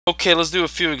Okay, let's do a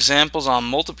few examples on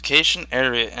multiplication,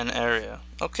 area, and area.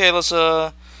 Okay, let's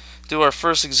do our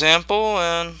first example,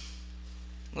 and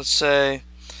let's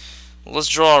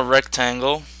draw a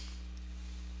rectangle.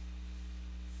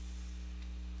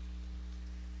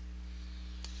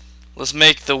 Let's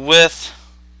make the width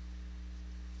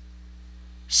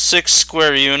 6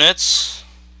 square units.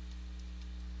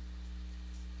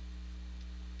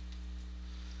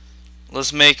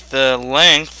 Let's make the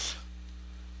length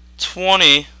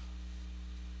 20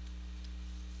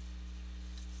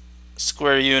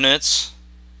 square units.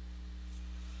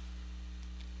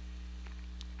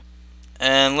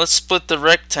 And let's split the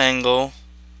rectangle,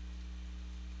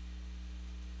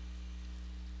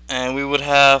 and we would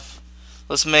have,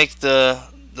 let's make the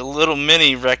little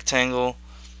mini rectangle,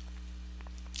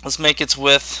 let's make its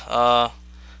width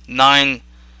 9,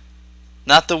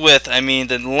 not the width, I mean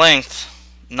the length,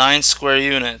 9 square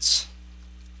units.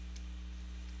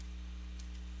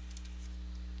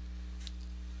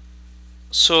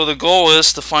 So the goal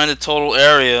is to find the total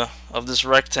area of this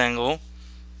rectangle.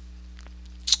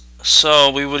 So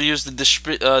we would use the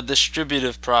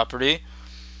distributive property,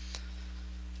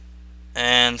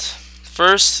 and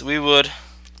first we would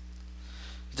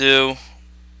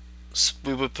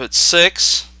put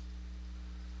 6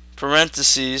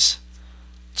 parentheses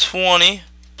 20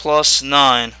 plus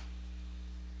 9.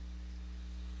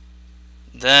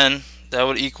 Then that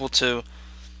would equal to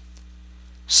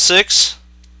 6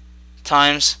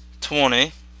 times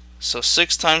 20, so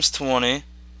 6 times 20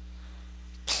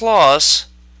 plus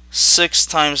 6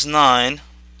 times 9,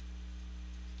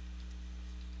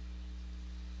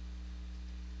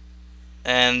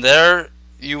 and there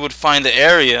you would find the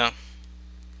area.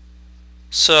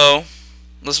 So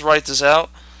let's write this out.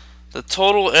 The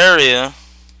total area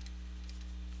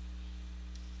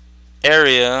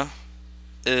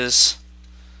is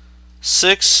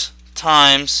 6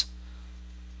 times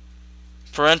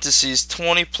parentheses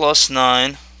 20 plus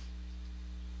 9.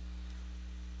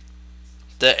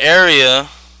 The area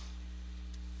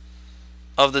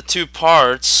of the two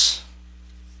parts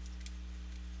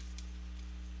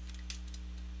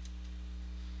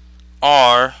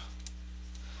are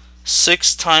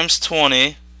 6 times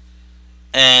 20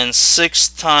 and 6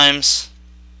 times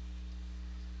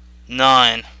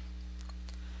 9.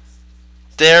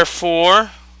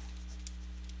 Therefore,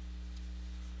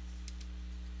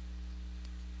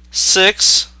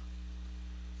 6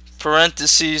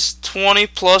 parentheses 20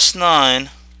 plus 9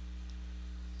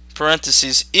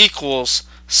 parentheses equals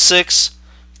 6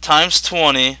 times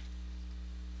 20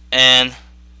 and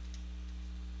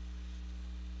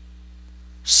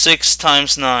 6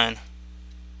 times 9.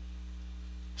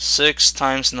 6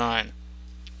 times 9.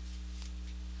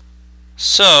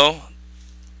 So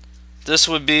this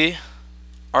would be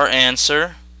our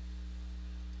answer.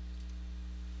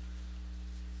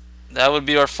 That would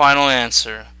be our final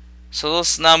answer. So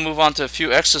let's now move on to a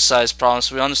few exercise problems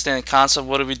so we understand the concept.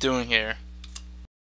 What are we doing here?